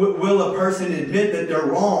 will a person admit that they're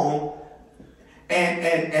wrong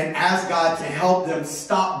and ask God to help them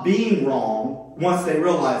stop being wrong once they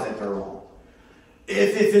realize that they're wrong?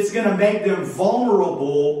 If it's going to make them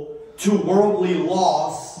vulnerable to worldly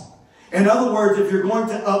loss. In other words, if you're going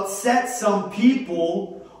to upset some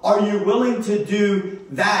people, are you willing to do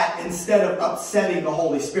that instead of upsetting the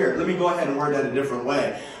Holy Spirit? Let me go ahead and word that a different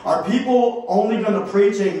way. Are people only going to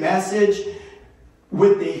preach a message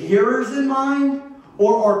with the hearers in mind?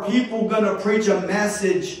 Or are people going to preach a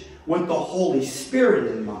message with the Holy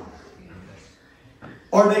Spirit in mind?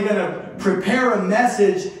 Are they going to prepare a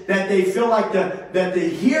message that they feel like that the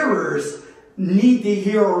hearers need to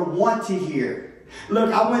hear or want to hear?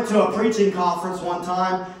 Look, I went to a preaching conference one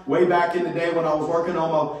time, way back in the day when I was working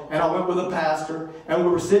and I went with a pastor, and we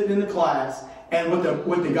were sitting in the class, and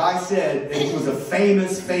what the guy said, and he was a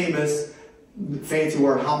famous, fancy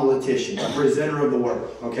word, homiletian, a presenter of the word,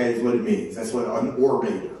 okay, is what it means. That's what an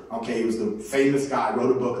orator, okay, he was the famous guy,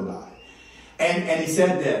 wrote a book about it. And he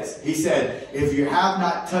said this, he said, if you have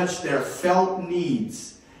not touched their felt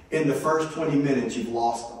needs in the first 20 minutes, you've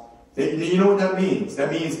lost them. You know what that means?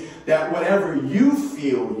 That means that whatever you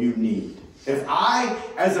feel you need, if I,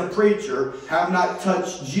 as a preacher, have not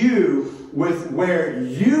touched you with where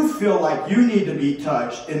you feel like you need to be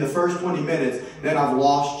touched in the first 20 minutes, then I've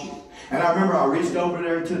lost you. And I remember I reached over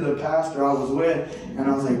there to the pastor I was with, and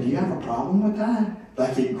I was like, do you have a problem with that?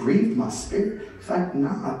 Like, it grieved my spirit. It's like, no,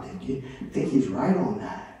 I think he's right on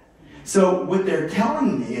that. So what they're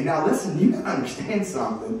telling me, and now listen, you got to understand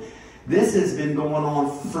something. This has been going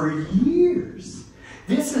on for years.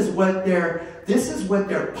 This is what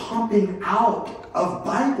they're pumping out of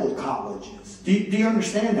Bible colleges. Do you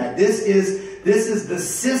understand that? This is the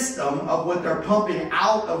system of what they're pumping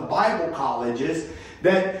out of Bible colleges,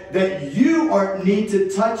 that you need to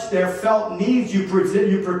touch their felt needs. You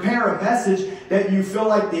prepare a message that you feel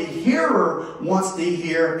like the hearer wants to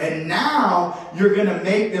hear, and now you're going to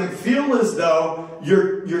make them feel as though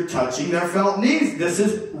you're touching their felt needs. This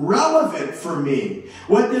is relevant for me.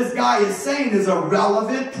 What this guy is saying is a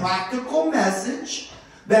relevant, practical message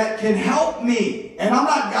that can help me. And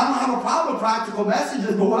I don't have a problem with practical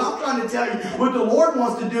messages, but what I'm trying to tell you, what the Lord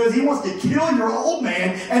wants to do is He wants to kill your old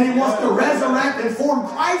man, and He wants to resurrect and form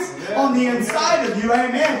Christ on the inside of you,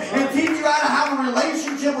 amen, and teach you how to have a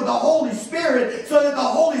relationship with the Holy Spirit, so that the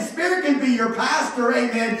Holy Spirit can be your pastor,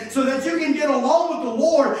 amen, so that you can get along with the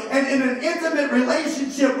Lord and in an intimate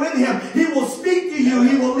relationship with Him. He will speak to you,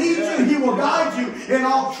 He will lead you, He will guide you in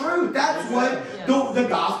all truth. That's what the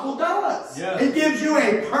gospel does. It gives you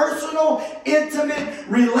a personal, intimate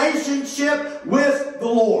relationship with the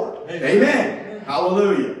Lord. Amen.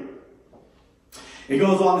 Hallelujah. It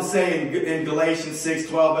goes on to say in Galatians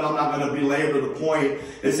 6:12, but I'm not going to belabor the point.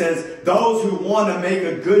 It says, those who want to make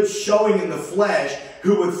a good showing in the flesh,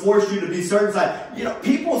 who would force you to be circumcised. You know,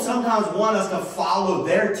 people sometimes want us to follow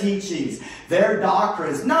their teachings, their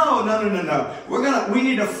doctrines. No. We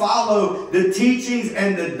need to follow the teachings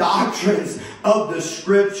and the doctrines of the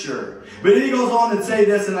Scripture. But then he goes on to say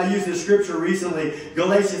this, and I used this scripture recently,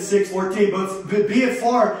 Galatians 6:14.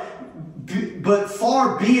 But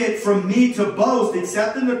far be it from me to boast,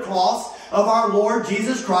 except in the cross of our Lord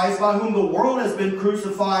Jesus Christ, by whom the world has been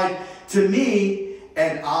crucified to me,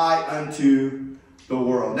 and I unto the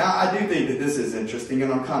world. Now, I do think that this is interesting,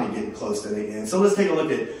 and I'm kind of getting close to the end. So let's take a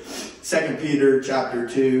look at 2 Peter chapter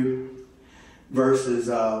 2, verses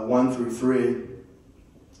 1 through 3.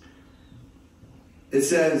 It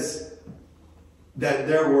says that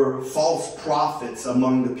there were false prophets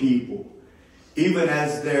among the people, even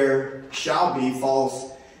as there shall be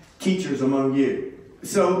false teachers among you.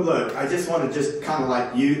 So look, I just want to kind of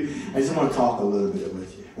like you, I just want to talk a little bit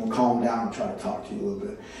with you. We'll calm down and try to talk to you a little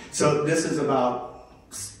bit. So this is about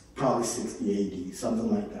probably 60 AD,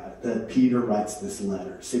 something like that Peter writes this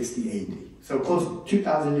letter, 60 AD. So close to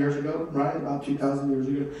 2,000 years ago, right? About 2,000 years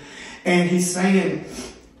ago. And he's saying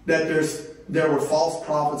that there were false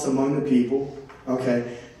prophets among the people,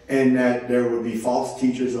 okay, and that there would be false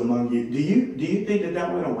teachers among you. Do you think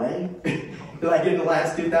that went away? Like in the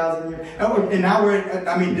last 2,000 years? And now do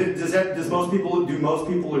most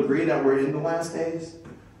people agree that we're in the last days?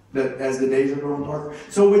 That as the days are growing darker?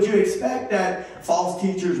 So would you expect that false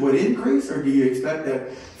teachers would increase, or do you expect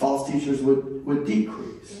that false teachers would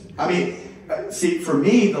decrease? I mean, see, for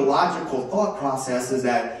me, the logical thought process is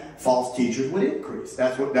that false teachers would increase.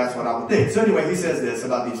 That's what I would think. So anyway, he says this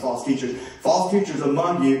about these false teachers. False teachers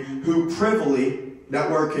among you who privily,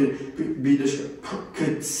 that word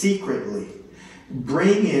could secretly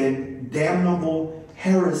bring in damnable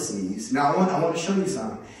heresies. Now I want to show you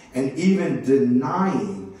something. And even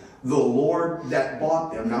denying the Lord that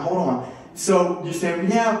bought them. Now hold on. So you're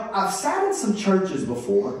saying, yeah, I've sat in some churches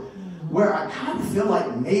before where I kind of feel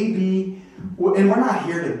like maybe, and we're not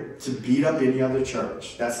here to beat up any other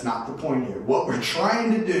church. That's not the point here. What we're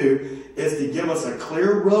trying to do is to give us a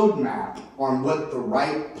clear roadmap on what the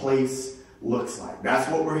right place looks like. That's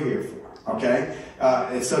what we're here for, okay?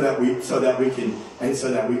 And so that we can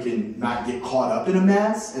not get caught up in a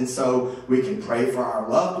mess, and so we can pray for our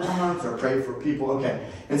loved ones or pray for people, okay?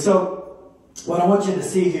 And so what I want you to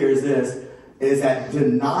see here is this, is that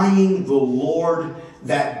denying the Lord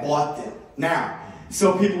that bought them. Now,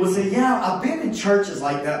 so people would say, yeah, I've been in churches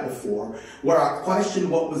like that before where I questioned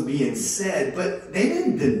what was being said, but they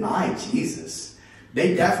didn't deny Jesus.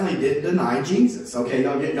 They definitely didn't deny Jesus. Okay,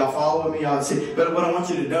 y'all following me? Y'all see? But what I want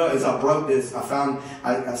you to know is I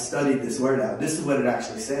studied this word out. This is what it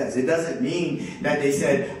actually says. It doesn't mean that they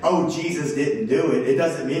said, oh, Jesus didn't do it. It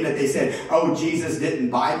doesn't mean that they said, oh, Jesus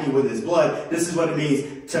didn't buy me with his blood. This is what it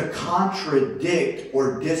means, to contradict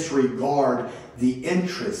or disregard the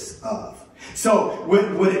interests of. So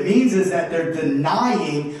what it means is that they're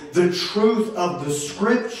denying the truth of the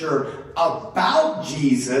Scripture about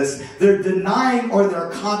Jesus. They're denying, or they're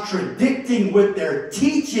contradicting with their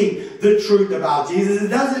teaching the truth about Jesus. It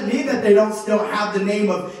doesn't mean that they don't still have the name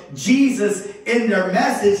of Jesus in their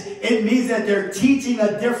message. It means that they're teaching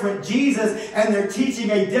a different Jesus, and they're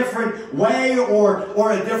teaching a different way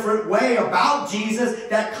or a different way about Jesus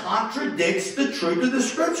that contradicts the truth of the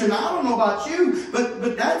Scripture. Now, I don't know about you,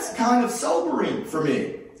 but that's kind of sobering for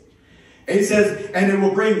me. And he says, and it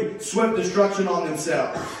will bring swift destruction on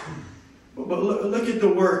themselves. But look at the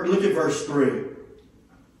word, look at verse 3.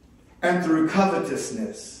 And through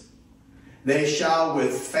covetousness, They shall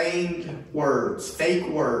with feigned words, fake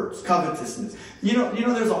words, covetousness. You know,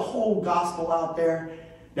 there's a whole gospel out there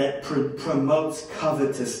that promotes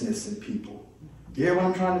covetousness in people. You hear what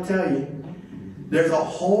I'm trying to tell you? There's a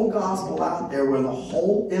whole gospel out there where the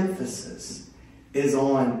whole emphasis is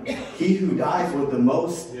on he who dies with the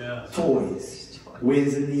most toys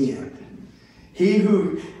wins in the end. He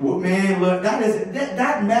who, man, look,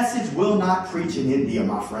 that message will not preach in India,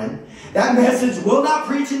 my friend. That message will not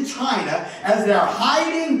preach in China as they're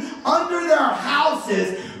hiding under their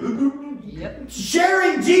houses,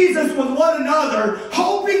 sharing Jesus with one another,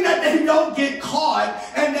 hoping that they don't get caught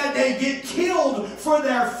and that they get killed for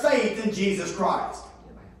their faith in Jesus Christ.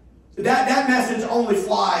 That message only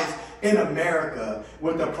flies in America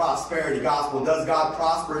with the prosperity gospel. Does God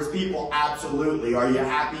prosper his people? Absolutely. Are you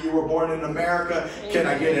happy you were born in America? Can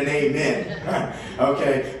I get an amen?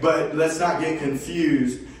 Okay, but let's not get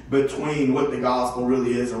confused between what the gospel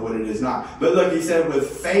really is or what it is not. But look, he said with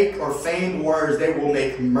fake or feigned words, they will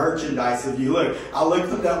make merchandise of you. Look, I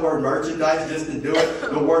looked up that word merchandise just to do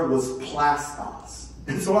it. The word was plastos.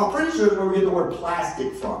 And so I'm pretty sure it's where we get the word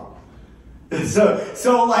plastic from.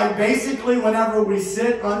 So like basically whenever we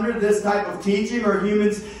sit under this type of teaching, or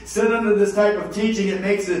humans sit under this type of teaching, it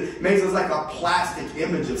makes us like a plastic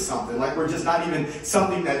image of something. Like we're just not even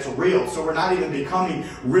something that's real. So we're not even becoming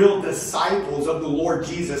real disciples of the Lord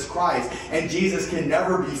Jesus Christ. And Jesus can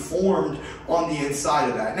never be formed on the inside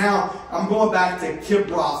of that. Now, I'm going back to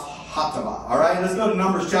Kibroth-hattaavah. All right, let's go to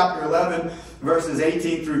Numbers chapter 11, verses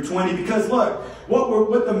 18 through 20. Because look,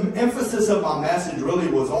 what the emphasis of my message really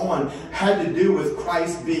was on had to do with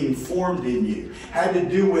Christ being formed in you. Had to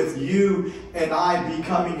do with you and I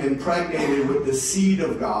becoming impregnated with the seed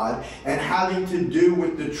of God, and having to do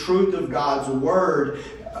with the truth of God's word,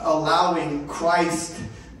 allowing Christ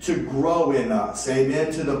to grow in us.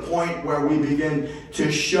 Amen. To the point where we begin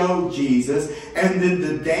to show Jesus, and then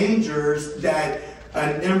the dangers that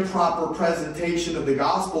an improper presentation of the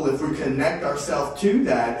gospel, if we connect ourselves to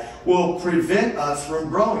that, will prevent us from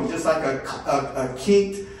growing. Just like a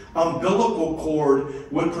kinked umbilical cord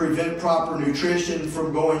would prevent proper nutrition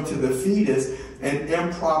from going to the fetus, and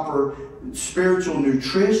improper spiritual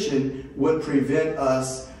nutrition would prevent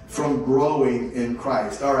us from growing in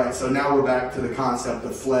Christ. All right, so now we're back to the concept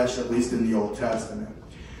of flesh, at least in the Old Testament.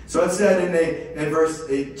 So it said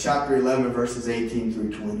in chapter 11, verses 18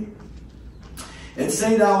 through 20. And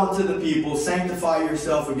say thou unto the people, sanctify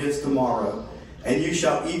yourself against tomorrow, and you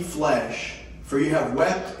shall eat flesh. For you have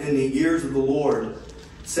wept in the ears of the Lord,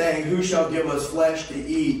 saying, who shall give us flesh to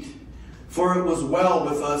eat? For it was well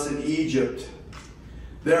with us in Egypt.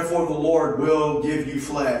 Therefore the Lord will give you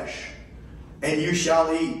flesh, and you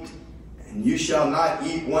shall eat. And you shall not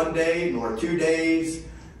eat 1 day, nor 2 days,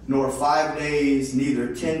 nor 5 days,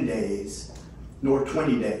 neither 10 days, nor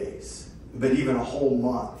 20 days, but even a whole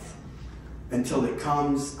month, until it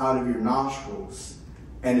comes out of your nostrils,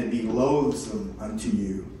 and it be loathsome unto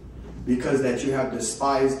you, because that you have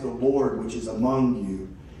despised the Lord which is among you,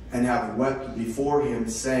 and have wept before him,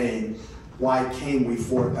 saying, why came we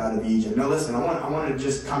forth out of Egypt? Now listen, I want to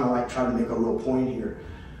just kind of like try to make a real point here.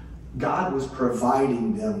 God was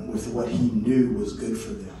providing them with what he knew was good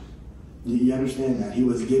for them. You understand that? He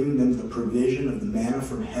was giving them the provision of the manna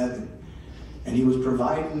from heaven, and he was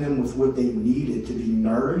providing them with what they needed to be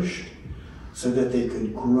nourished, so that they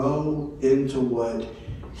could grow into what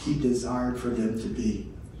he desired for them to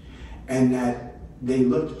be. And that they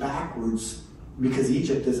looked backwards, because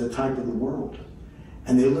Egypt is a type of the world.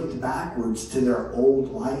 And they looked backwards to their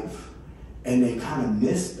old life, and they kind of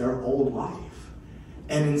missed their old life.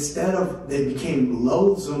 And instead of, they became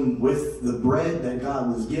loathsome with the bread that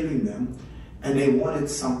God was giving them, and they wanted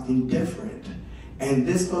something different. And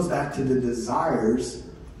this goes back to the desires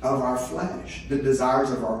of our flesh, the desires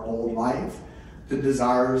of our old life, the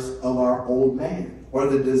desires of our old man, or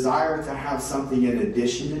the desire to have something in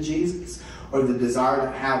addition to Jesus, or the desire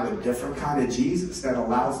to have a different kind of Jesus that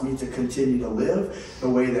allows me to continue to live the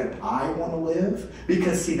way that I want to live.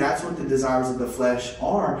 Because see, that's what the desires of the flesh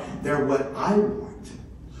are. They're what I want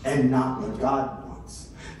and not what God wants.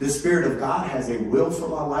 The Spirit of God has a will for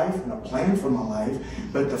my life and a plan for my life,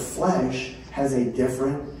 but the flesh has a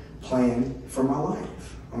different plan for my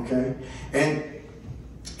life. Okay? And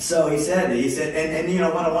so he said, and you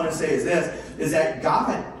know what I want to say is this, is that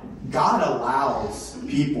God allows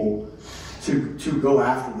people to go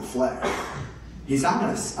after the flesh. He's not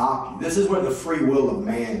going to stop you. This is where the free will of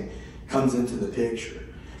man comes into the picture.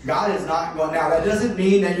 God is not going, now that doesn't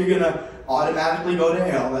mean that you're going to automatically go to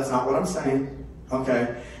hell. That's not what I'm saying.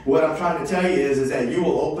 Okay? What I'm trying to tell you is that you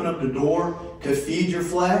will open up the door to feed your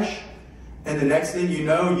flesh, And the next thing you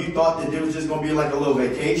know, you thought that it was just going to be like a little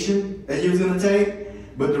vacation that you was going to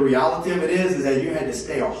take. But the reality of it is that you had to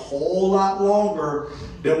stay a whole lot longer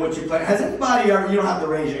than what you planned. Has anybody ever, you don't have to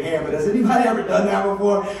raise your hand, but has anybody ever done that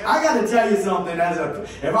before? I got to tell you something,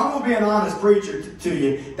 if I'm going to be an honest preacher to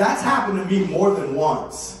you, that's happened to me more than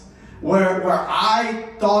once. Where I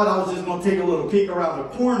thought I was just going to take a little peek around the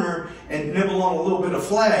corner and nibble on a little bit of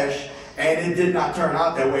flesh, and it did not turn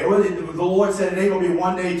out that way. The Lord said it ain't going to be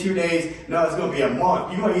 1 day, 2 days. No, it's going to be a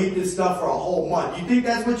month. You're going to eat this stuff for a whole month. You think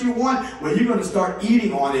that's what you want? Well, you're going to start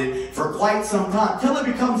eating on it for quite some time till it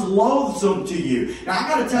becomes loathsome to you. Now, I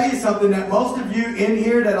got to tell you something that most of you in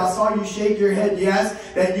here that I saw you shake your head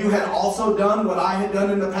yes, that you had also done what I had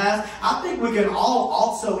done in the past. I think we can all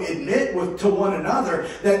also admit to one another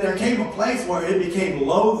that there came a place where it became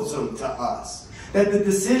loathsome to us. That the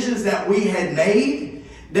decisions that we had made,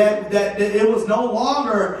 that it was no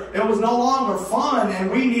longer fun, and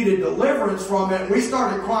we needed deliverance from it. And we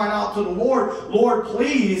started crying out to the Lord, Lord,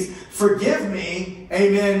 please forgive me.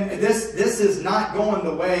 Amen. This is not going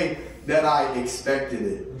the way that I expected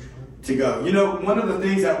it to go. You know, one of the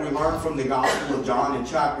things that we learned from the Gospel of John in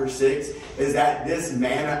chapter 6 is that this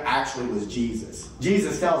manna actually was Jesus.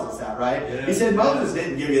 Jesus tells us that, right? Yeah. He said, Moses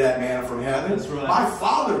didn't give you that manna from heaven. That's right. My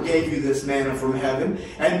Father gave you this manna from heaven,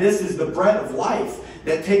 and this is the bread of life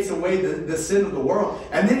that takes away the sin of the world.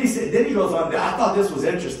 And then he goes on. I thought this was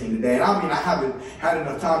interesting today. And I mean, I haven't had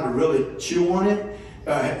enough time to really chew on it.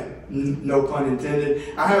 No pun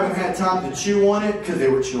intended. I haven't had time to chew on it because they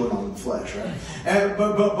were chewing on the flesh, right?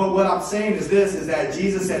 But what I'm saying is this, is that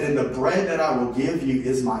Jesus said, and the bread that I will give you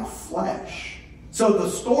is my flesh. So the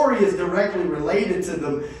story is directly related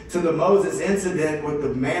to the Moses incident with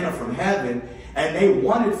the manna from heaven, and they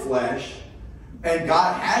wanted flesh, and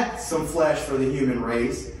God had some flesh for the human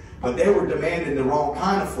race, but they were demanding the wrong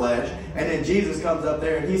kind of flesh. And then Jesus comes up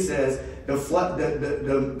there and he says,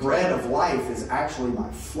 the bread of life is actually my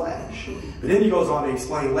flesh. But then he goes on to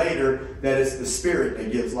explain later that it's the Spirit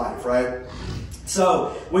that gives life, right?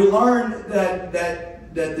 So we learn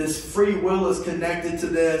that this free will is connected to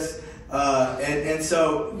this. And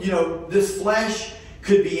so, you know, this flesh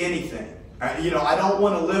could be anything. You know, I don't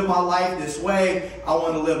want to live my life this way. I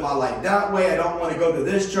want to live my life that way. I don't want to go to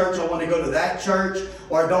this church. I want to go to that church.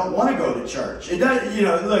 Or I don't want to go to church. It does, you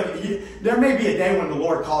know, look, there may be a day when the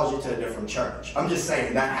Lord calls you to a different church. I'm just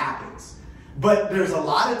saying that happens. But there's a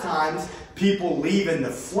lot of times people leave in the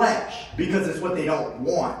flesh because it's what they don't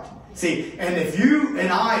want. See, and if you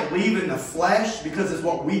and I leave in the flesh because it's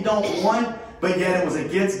what we don't want, but yet it was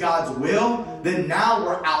against God's will, then now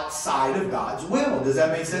we're outside of God's will. Does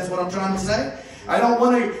that make sense what I'm trying to say? I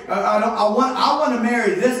want to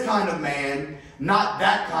marry this kind of man, not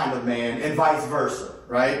that kind of man, and vice versa,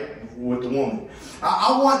 right? With the woman.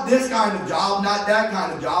 I want this kind of job, not that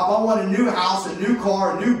kind of job. I want a new house, a new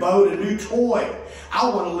car, a new boat, a new toy. I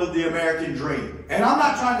want to live the American dream. And I'm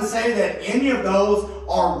not trying to say that any of those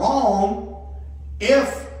are wrong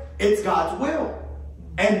if it's God's will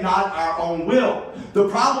and not our own will. The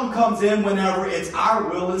problem comes in whenever it's our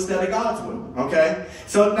will instead of God's will. Okay?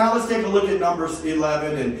 So now let's take a look at Numbers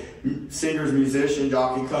 11, and singers, musicians,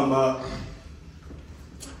 y'all can come up.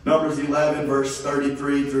 Numbers 11, verse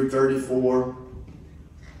 33 through 34.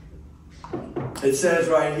 It says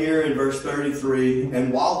right here in verse 33,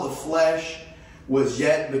 and while the flesh was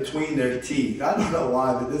yet between their teeth. I don't know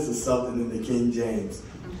why, but this is something in the King James.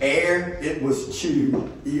 Ere it was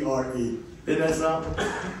chewed, E-R-E. Isn't that something?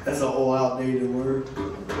 That's an old outdated word.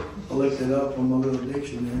 I looked it up on my little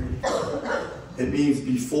dictionary. It means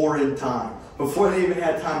before in time. Before they even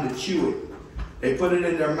had time to chew it. They put it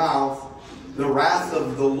in their mouth. The wrath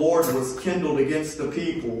of the Lord was kindled against the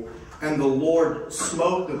people, and the Lord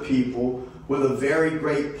smote the people with a very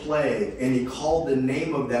great plague. And he called the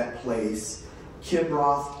name of that place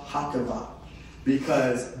Kibroth-hattaavah,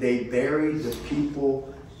 because they buried the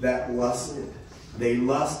people that lusted. They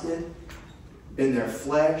lusted in their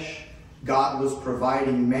flesh. God was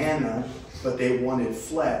providing manna, but they wanted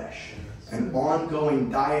flesh. An ongoing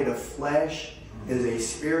diet of flesh is a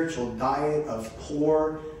spiritual diet of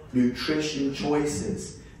poor nutrition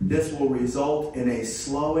choices. This will result in a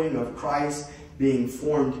slowing of Christ being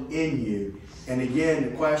formed in you. And again,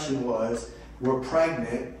 the question was, we're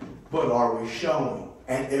pregnant, but are we showing?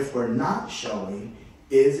 And if we're not showing,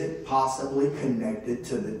 is it possibly connected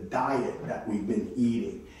to the diet that we've been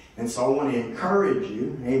eating? And so I want to encourage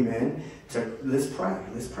you, amen, let's pray.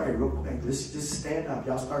 Let's pray real quick. Let's just stand up.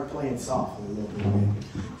 Y'all start playing softly a little bit.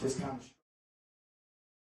 Just kind of